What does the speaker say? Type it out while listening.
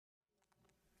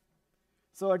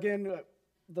So again,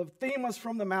 the theme was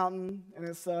from the mountain, and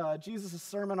it's Jesus'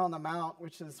 Sermon on the Mount,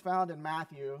 which is found in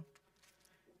Matthew.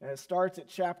 And it starts at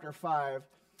chapter 5.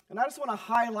 And I just want to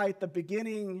highlight the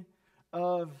beginning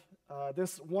of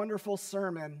this wonderful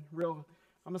sermon.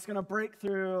 I'm just going to break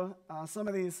through some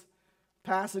of these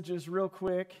passages real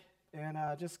quick and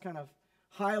just kind of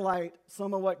highlight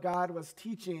some of what God was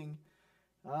teaching,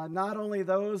 not only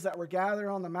those that were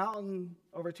gathered on the mountain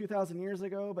over 2,000 years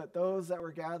ago, but those that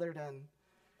were gathered in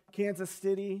Kansas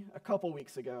City a couple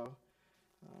weeks ago.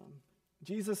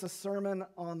 Jesus' Sermon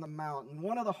on the Mount. And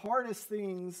one of the hardest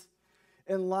things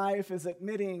in life is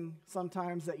admitting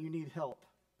sometimes that you need help.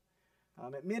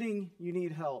 Admitting you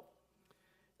need help.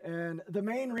 And the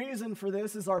main reason for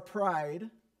this is our pride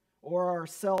or our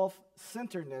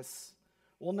self-centeredness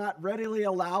will not readily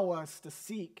allow us to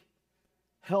seek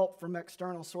help from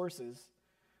external sources.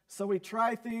 So we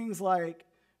try things like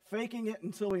faking it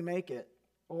until we make it,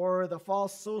 or the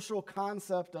false social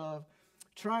concept of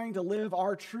trying to live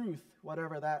our truth,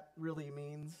 whatever that really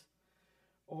means,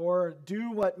 or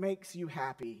do what makes you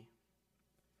happy.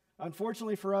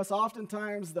 Unfortunately for us,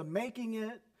 oftentimes the making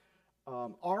it,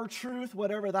 our truth,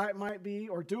 whatever that might be,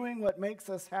 or doing what makes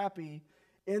us happy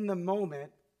in the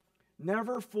moment,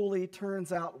 never fully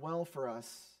turns out well for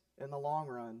us in the long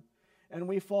run, and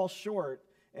we fall short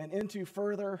and into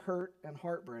further hurt and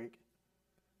heartbreak.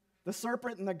 The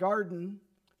serpent in the garden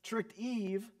tricked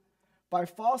Eve by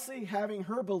falsely having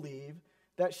her believe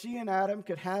that she and Adam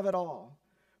could have it all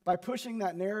by pushing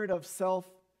that narrative of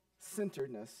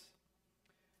self-centeredness.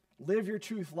 Live your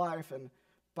truth life, and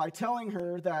by telling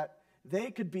her that they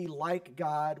could be like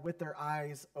God with their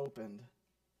eyes opened,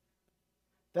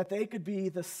 that they could be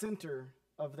the center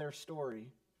of their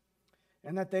story,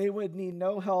 and that they would need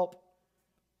no help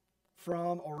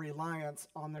from or reliance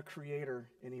on their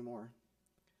Creator anymore,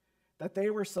 that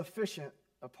they were sufficient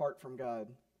apart from God,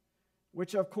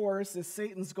 which of course is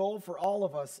Satan's goal for all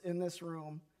of us in this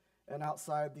room and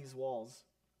outside these walls.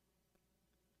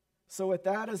 So with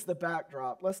that as the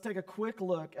backdrop, let's take a quick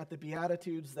look at the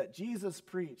Beatitudes that Jesus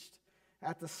preached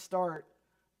at the start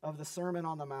of the Sermon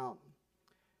on the Mount.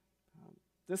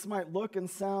 This might look and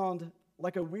sound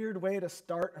like a weird way to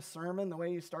start a sermon, the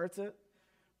way he starts it,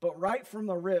 but right from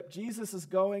the rip, Jesus is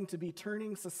going to be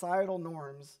turning societal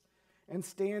norms and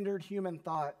standard human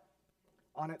thought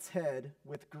on its head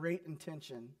with great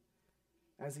intention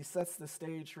as he sets the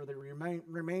stage for the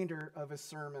remainder of his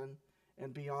sermon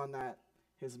and beyond that,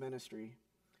 his ministry.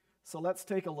 So let's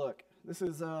take a look. This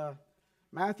is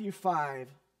Matthew 5,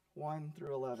 1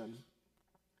 through 11.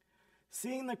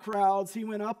 Seeing the crowds, he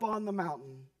went up on the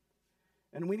mountain,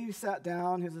 and when he sat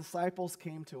down, his disciples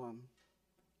came to him.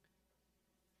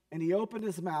 And he opened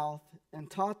his mouth and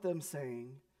taught them,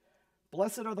 saying,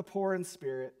 "Blessed are the poor in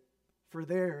spirit, for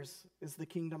theirs is the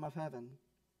kingdom of heaven.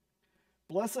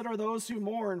 Blessed are those who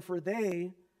mourn, for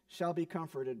they shall be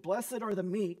comforted. Blessed are the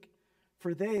meek,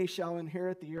 for they shall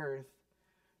inherit the earth.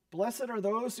 Blessed are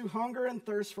those who hunger and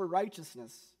thirst for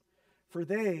righteousness, for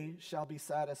they shall be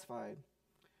satisfied.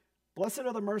 Blessed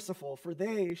are the merciful, for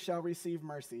they shall receive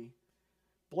mercy.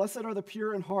 Blessed are the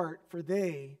pure in heart, for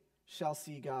they shall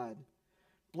see God.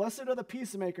 Blessed are the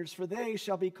peacemakers, for they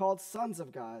shall be called sons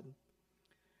of God.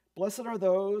 Blessed are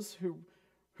those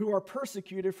who are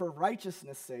persecuted for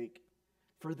righteousness' sake,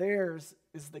 for theirs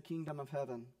is the kingdom of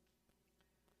heaven.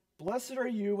 Blessed are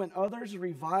you when others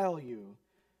revile you,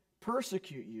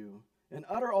 persecute you, and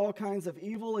utter all kinds of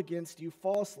evil against you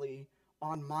falsely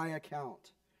on my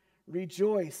account.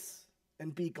 Rejoice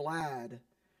and be glad,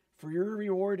 for your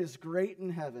reward is great in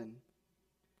heaven.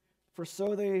 For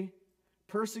so they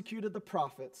persecuted the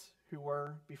prophets who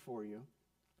were before you."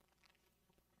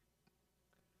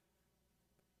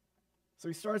 So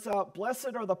he starts out,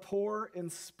 blessed are the poor in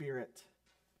spirit.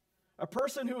 A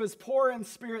person who is poor in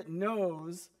spirit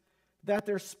knows that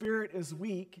their spirit is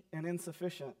weak and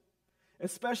insufficient,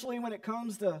 especially when it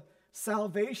comes to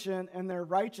salvation and their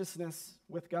righteousness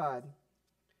with God.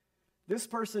 This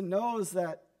person knows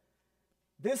that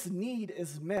this need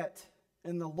is met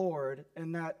in the Lord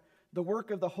and that the work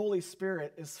of the Holy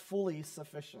Spirit is fully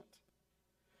sufficient.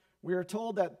 We are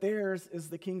told that theirs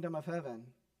is the kingdom of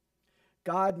heaven.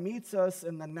 God meets us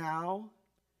in the now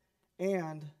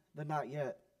and the not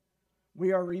yet.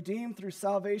 We are redeemed through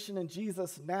salvation in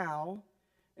Jesus now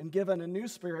and given a new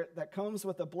spirit that comes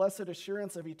with the blessed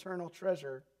assurance of eternal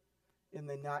treasure in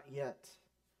the not yet.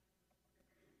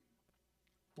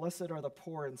 Blessed are the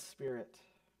poor in spirit.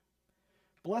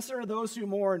 Blessed are those who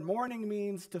mourn. Mourning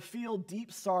means to feel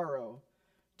deep sorrow,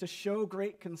 to show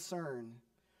great concern,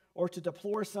 or to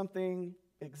deplore some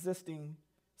existing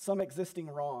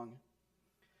wrong.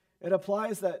 It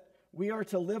applies that we are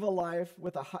to live a life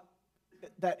with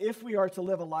that if we are to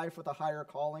live a life with a higher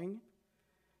calling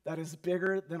that is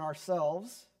bigger than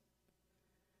ourselves,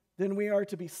 then we are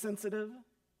to be sensitive,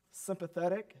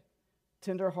 sympathetic,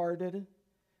 tenderhearted,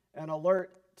 and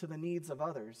alert to the needs of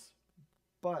others,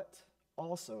 but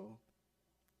also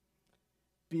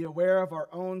be aware of our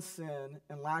own sin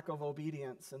and lack of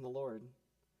obedience in the Lord.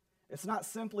 It's not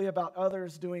simply about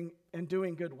others doing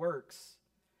good works.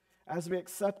 As we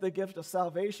accept the gift of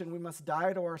salvation, we must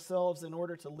die to ourselves in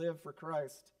order to live for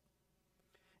Christ.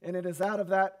 And it is out of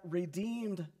that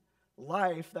redeemed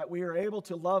life that we are able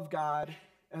to love God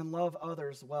and love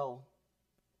others well.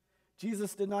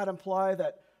 Jesus did not imply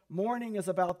that mourning is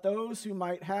about those who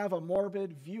might have a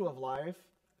morbid view of life,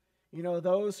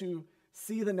 those who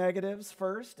see the negatives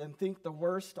first and think the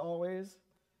worst always.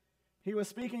 He was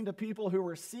speaking to people who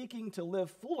were seeking to live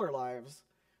fuller lives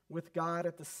with God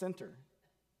at the center.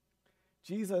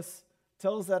 Jesus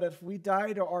tells that if we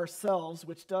die to ourselves,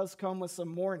 which does come with some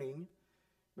mourning,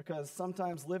 because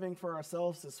sometimes living for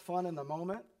ourselves is fun in the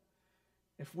moment,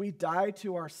 if we die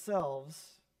to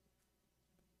ourselves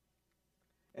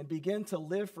and begin to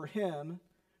live for Him,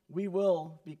 we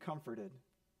will be comforted.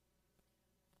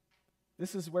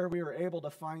 This is where we are able to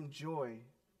find joy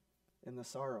in the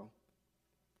sorrow.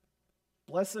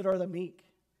 Blessed are the meek.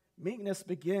 Meekness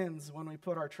begins when we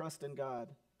put our trust in God.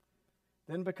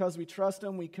 Then because we trust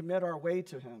Him, we commit our way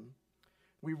to Him.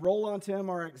 We roll onto Him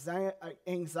our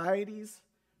anxieties,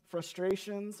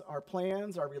 frustrations, our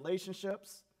plans, our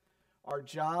relationships, our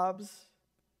jobs,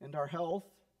 and our health,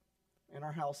 and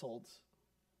our households.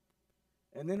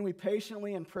 And then we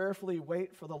patiently and prayerfully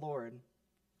wait for the Lord.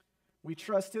 We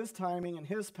trust His timing and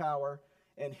His power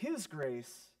and His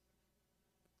grace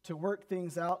to work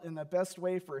things out in the best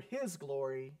way for His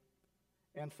glory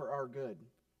and for our good.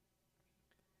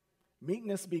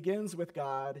 Meekness begins with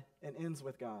God and ends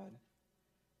with God.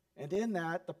 And in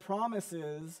that, the promise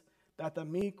is that the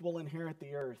meek will inherit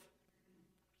the earth.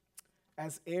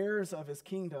 As heirs of His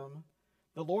kingdom,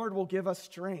 the Lord will give us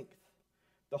strength,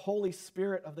 the Holy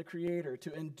Spirit of the Creator,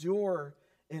 to endure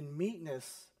in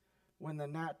meekness when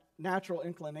the natural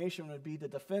inclination would be to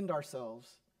defend ourselves,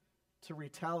 to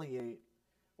retaliate,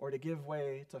 or to give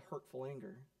way to hurtful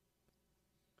anger.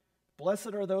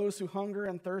 Blessed are those who hunger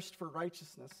and thirst for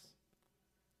righteousness.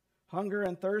 Hunger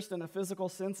and thirst in a physical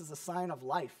sense is a sign of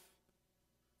life.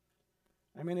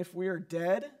 If we are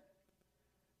dead,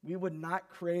 we would not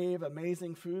crave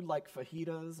amazing food like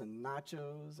fajitas and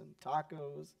nachos and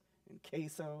tacos and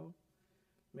queso.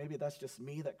 Maybe that's just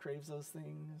me that craves those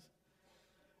things.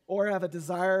 Or have a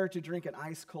desire to drink an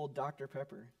ice-cold Dr.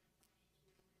 Pepper.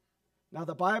 Now,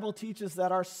 the Bible teaches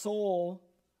that our soul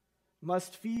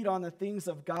must feed on the things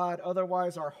of God,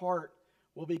 otherwise our heart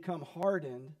will become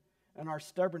hardened and our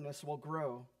stubbornness will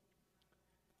grow.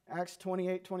 Acts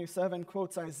 28:27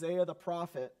 quotes Isaiah the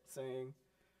prophet saying,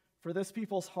 "For this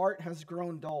people's heart has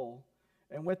grown dull,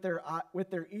 and with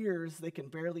their ears they can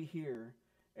barely hear,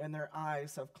 and their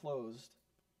eyes have closed."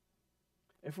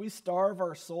 If we starve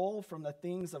our soul from the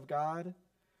things of God,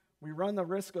 we run the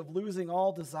risk of losing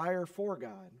all desire for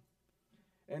God.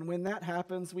 And when that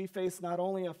happens, we face not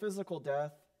only a physical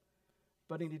death,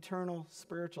 but an eternal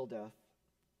spiritual death.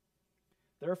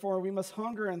 Therefore, we must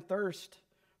hunger and thirst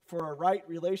for a right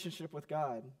relationship with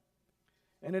God.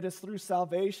 And it is through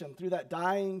salvation, through that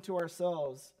dying to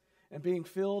ourselves and being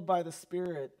filled by the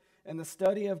Spirit and the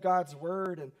study of God's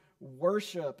Word and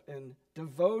worship and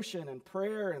devotion and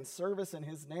prayer and service in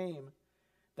His name,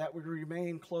 that we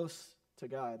remain close to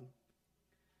God.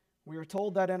 We are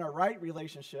told that in a right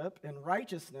relationship, in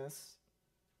righteousness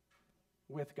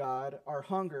with God, our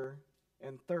hunger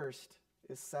and thirst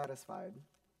is satisfied.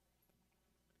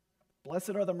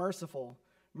 Blessed are the merciful.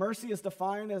 Mercy is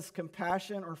defined as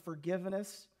compassion or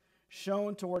forgiveness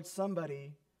shown towards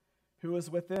somebody who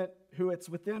it's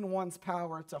within one's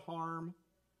power to harm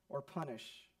or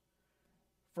punish.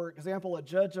 For example, a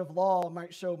judge of law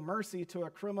might show mercy to a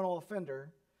criminal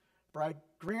offender by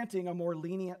granting a more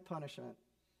lenient punishment,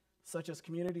 such as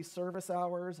community service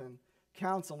hours and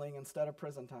counseling instead of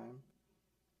prison time.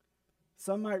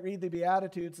 Some might read the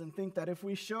Beatitudes and think that if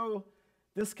we show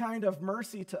this kind of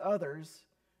mercy to others,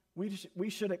 we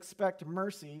should expect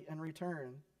mercy in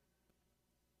return.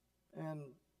 And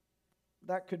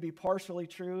that could be partially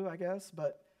true, I guess,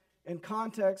 but in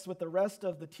context with the rest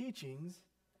of the teachings,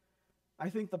 I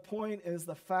think the point is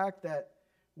the fact that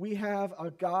we have a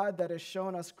God that has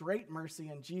shown us great mercy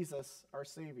in Jesus, our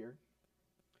Savior,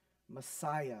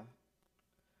 Messiah,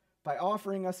 by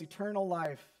offering us eternal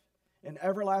life and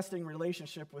everlasting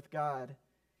relationship with God,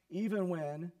 even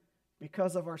when,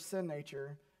 because of our sin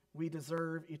nature, we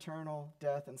deserve eternal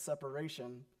death and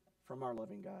separation from our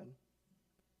loving God.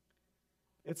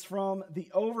 It's from the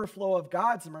overflow of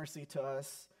God's mercy to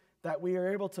us that we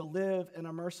are able to live in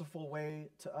a merciful way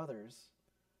to others.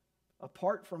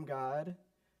 Apart from God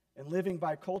and living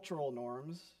by cultural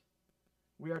norms,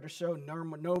 we are to show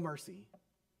no mercy.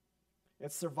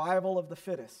 It's survival of the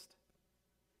fittest.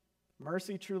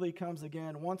 Mercy truly comes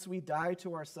again once we die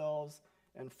to ourselves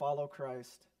and follow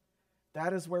Christ.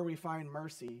 That is where we find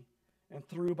mercy, and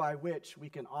through by which we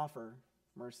can offer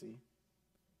mercy.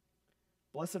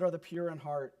 Blessed are the pure in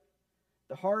heart.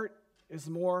 The heart is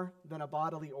more than a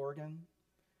bodily organ.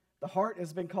 The heart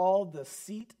has been called the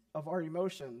seat of our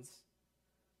emotions.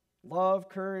 Love,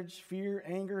 courage, fear,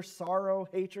 anger, sorrow,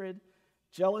 hatred,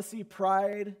 jealousy,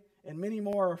 pride, and many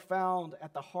more are found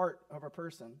at the heart of a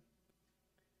person.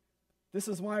 This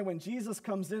is why when Jesus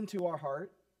comes into our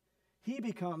heart, he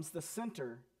becomes the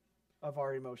center of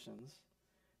our emotions.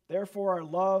 Therefore, our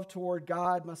love toward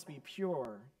God must be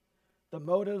pure. The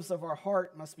motives of our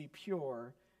heart must be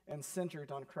pure and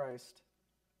centered on Christ.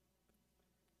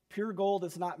 Pure gold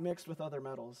is not mixed with other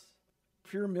metals.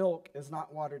 Pure milk is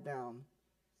not watered down.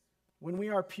 When we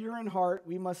are pure in heart,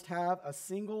 we must have a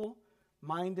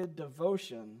single-minded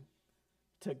devotion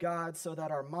to God so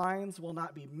that our minds will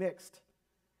not be mixed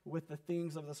with the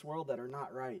things of this world that are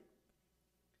not right.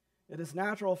 It is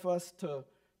natural for us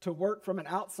to work from an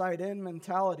outside-in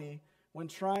mentality when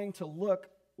trying to look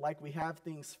like we have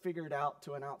things figured out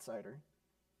to an outsider.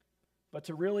 But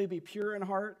to really be pure in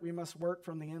heart, we must work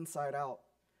from the inside out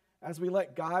as we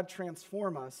let God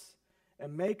transform us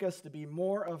and make us to be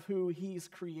more of who he's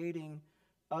creating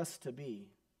us to be.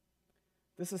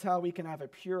 This is how we can have a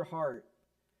pure heart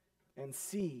and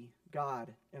see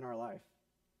God in our life.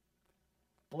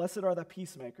 Blessed are the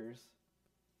peacemakers.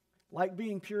 Like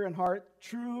being pure in heart,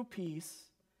 true peace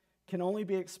can only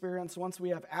be experienced once we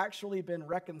have actually been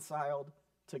reconciled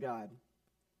to God.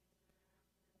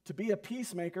 To be a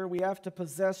peacemaker, we have to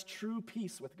possess true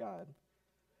peace with God.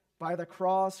 By the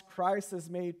cross, Christ has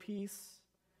made peace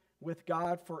with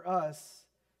God for us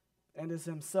and is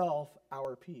himself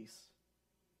our peace.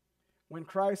 When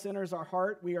Christ enters our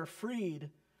heart, we are freed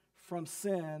from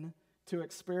sin to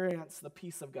experience the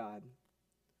peace of God.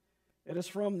 It is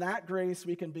from that grace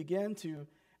we can begin to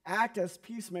act as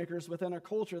peacemakers within a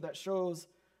culture that shows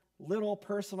little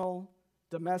personal,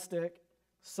 domestic,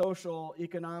 social,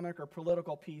 economic, or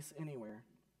political peace anywhere.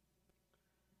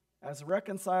 As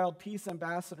reconciled peace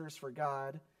ambassadors for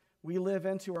God, we live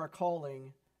into our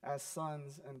calling as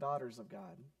sons and daughters of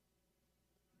God.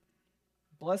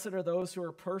 Blessed are those who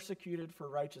are persecuted for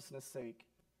righteousness' sake.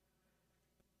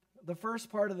 The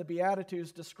first part of the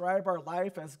Beatitudes describe our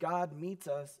life as God meets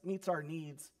our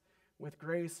needs with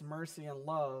grace, mercy, and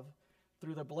love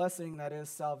through the blessing that is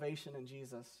salvation in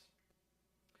Jesus.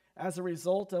 As a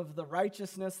result of the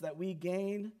righteousness that we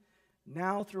gain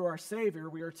now through our Savior,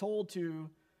 we are told to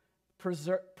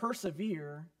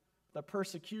persevere the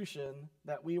persecution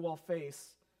that we will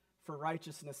face for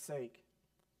righteousness' sake.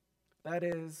 That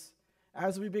is,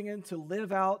 as we begin to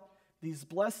live out these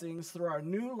blessings through our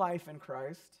new life in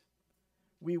Christ,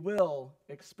 we will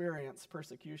experience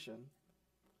persecution.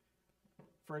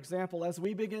 For example, as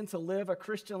we begin to live a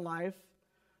Christian life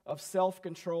of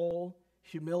self-control,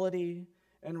 humility,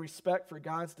 and respect for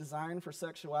God's design for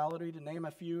sexuality, to name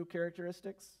a few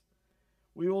characteristics,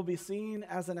 we will be seen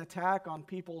as an attack on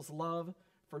people's love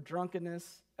for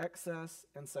drunkenness, excess,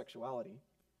 and sexuality.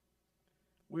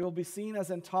 We will be seen as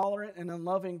intolerant and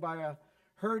unloving by a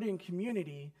hurting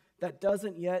community that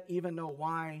doesn't yet even know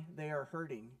why they are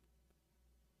hurting.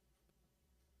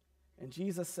 And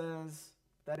Jesus says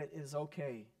that it is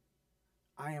okay.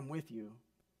 I am with you.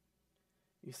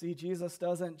 You see, Jesus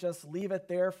doesn't just leave it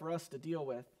there for us to deal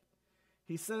with.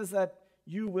 He says that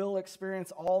you will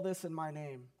experience all this in my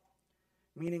name.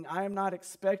 Meaning, I am not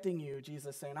expecting you,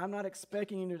 Jesus saying, I'm not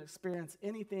expecting you to experience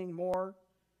anything more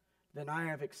than I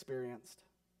have experienced.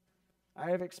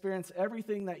 I have experienced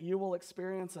everything that you will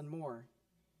experience and more.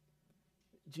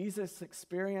 Jesus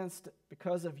experienced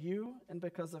because of you and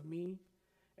because of me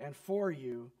and for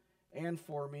you and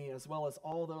for me, as well as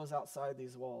all those outside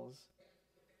these walls.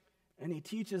 And he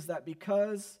teaches that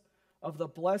because of the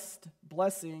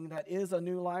blessing that is a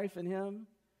new life in him,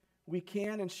 we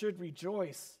can and should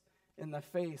rejoice in the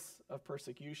face of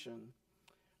persecution,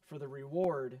 for the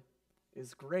reward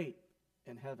is great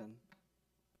in heaven.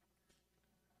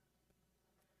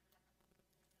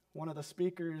 One of the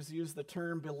speakers used the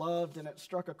term beloved, and it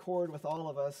struck a chord with all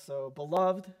of us. So,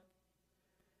 beloved,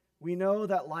 we know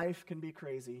that life can be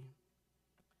crazy.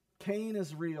 Pain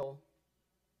is real.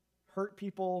 Hurt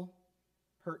people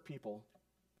hurt people.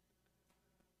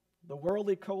 The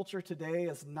worldly culture today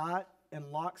is not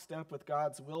in lockstep with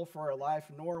God's will for our life,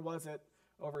 nor was it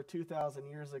over 2,000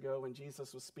 years ago when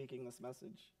Jesus was speaking this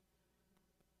message.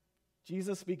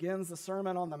 Jesus begins the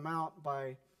Sermon on the Mount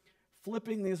by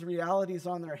flipping these realities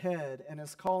on their head and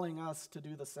is calling us to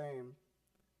do the same.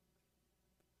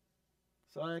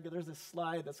 So there's a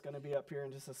slide that's going to be up here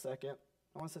in just a second.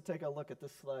 I want us to take a look at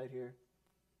this slide here.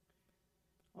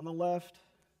 On the left,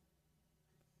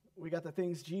 we got the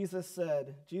things Jesus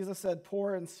said. Jesus said,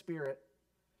 poor in spirit.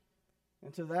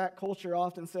 And to that, culture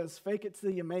often says, fake it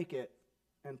till you make it,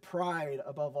 and pride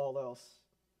above all else.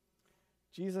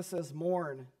 Jesus says,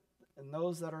 mourn, and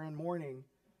those that are in mourning.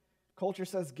 Culture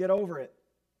says, get over it.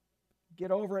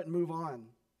 Get over it and move on.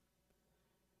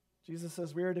 Jesus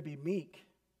says we are to be meek.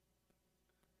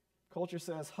 Culture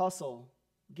says, hustle,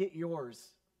 get yours.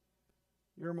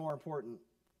 You're more important.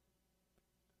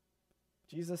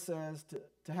 Jesus says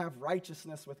to have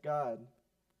righteousness with God.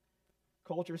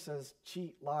 Culture says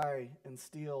cheat, lie, and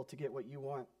steal to get what you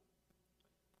want.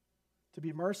 To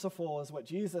be merciful is what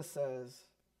Jesus says.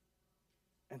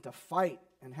 And to fight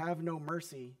and have no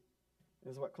mercy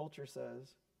is what culture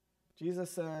says. Jesus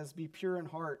says be pure in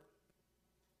heart.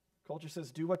 Culture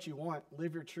says do what you want,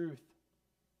 live your truth.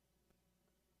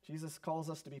 Jesus calls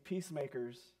us to be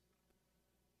peacemakers.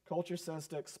 Culture says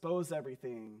to expose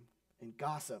everything and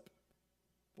gossip.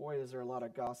 Boy, is there a lot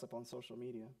of gossip on social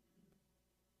media.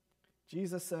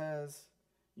 Jesus says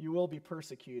you will be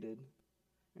persecuted.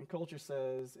 And culture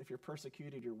says if you're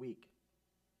persecuted, you're weak.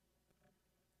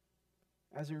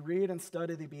 As we read and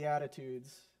study the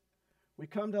Beatitudes, we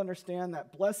come to understand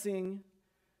that blessing,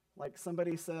 like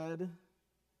somebody said,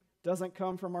 doesn't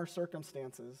come from our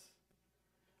circumstances.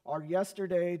 Our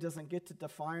yesterday doesn't get to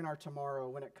define our tomorrow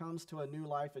when it comes to a new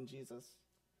life in Jesus.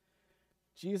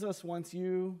 Jesus wants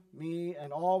you, me,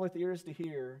 and all with ears to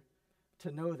hear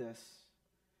to know this.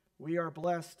 We are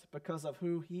blessed because of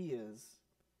who he is.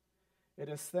 It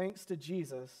is thanks to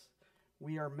Jesus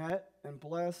we are met and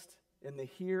blessed in the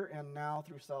here and now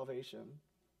through salvation,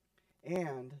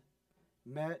 and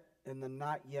met in the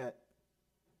not yet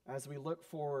as we look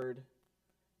forward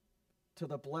to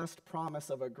the blessed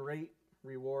promise of a great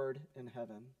reward in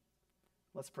heaven.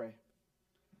 Let's pray.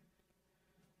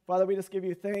 Father, we just give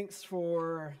you thanks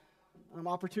for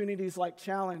opportunities like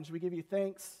Challenge. We give you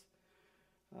thanks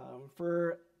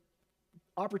for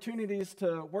opportunities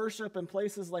to worship in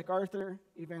places like Arthur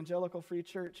Evangelical Free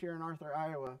Church here in Arthur,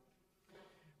 Iowa.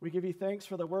 We give you thanks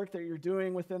for the work that you're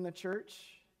doing within the church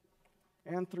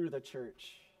and through the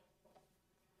church.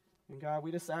 And God,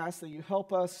 we just ask that you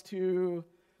help us to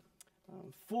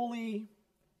fully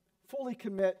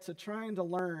commit to trying to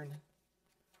learn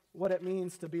what it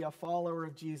means to be a follower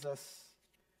of Jesus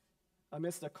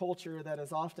amidst a culture that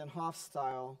is often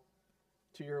hostile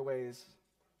to your ways.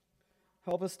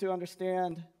 Help us to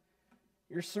understand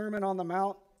your Sermon on the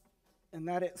Mount and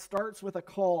that it starts with a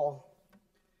call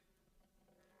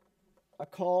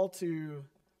to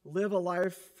live a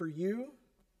life for you,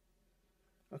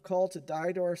 a call to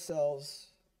die to ourselves.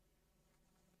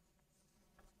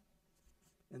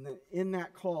 And then in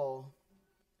that call,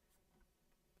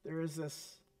 there is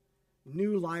this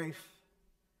new life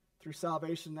through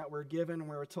salvation that we're given, and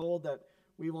we're told that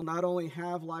we will not only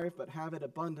have life, but have it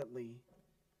abundantly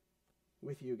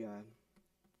with you, God.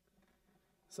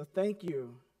 So thank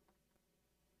you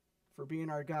for being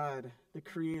our God, the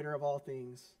creator of all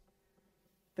things.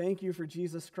 Thank you for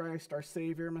Jesus Christ, our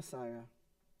Savior, Messiah.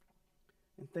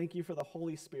 And thank you for the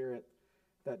Holy Spirit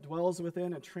that dwells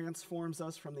within and transforms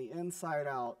us from the inside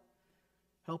out,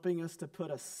 helping us to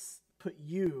put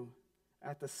you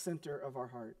at the center of our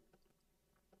heart.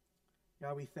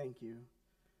 God, we thank you,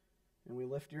 and we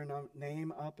lift your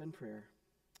name up in prayer.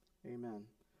 Amen.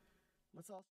 Let's all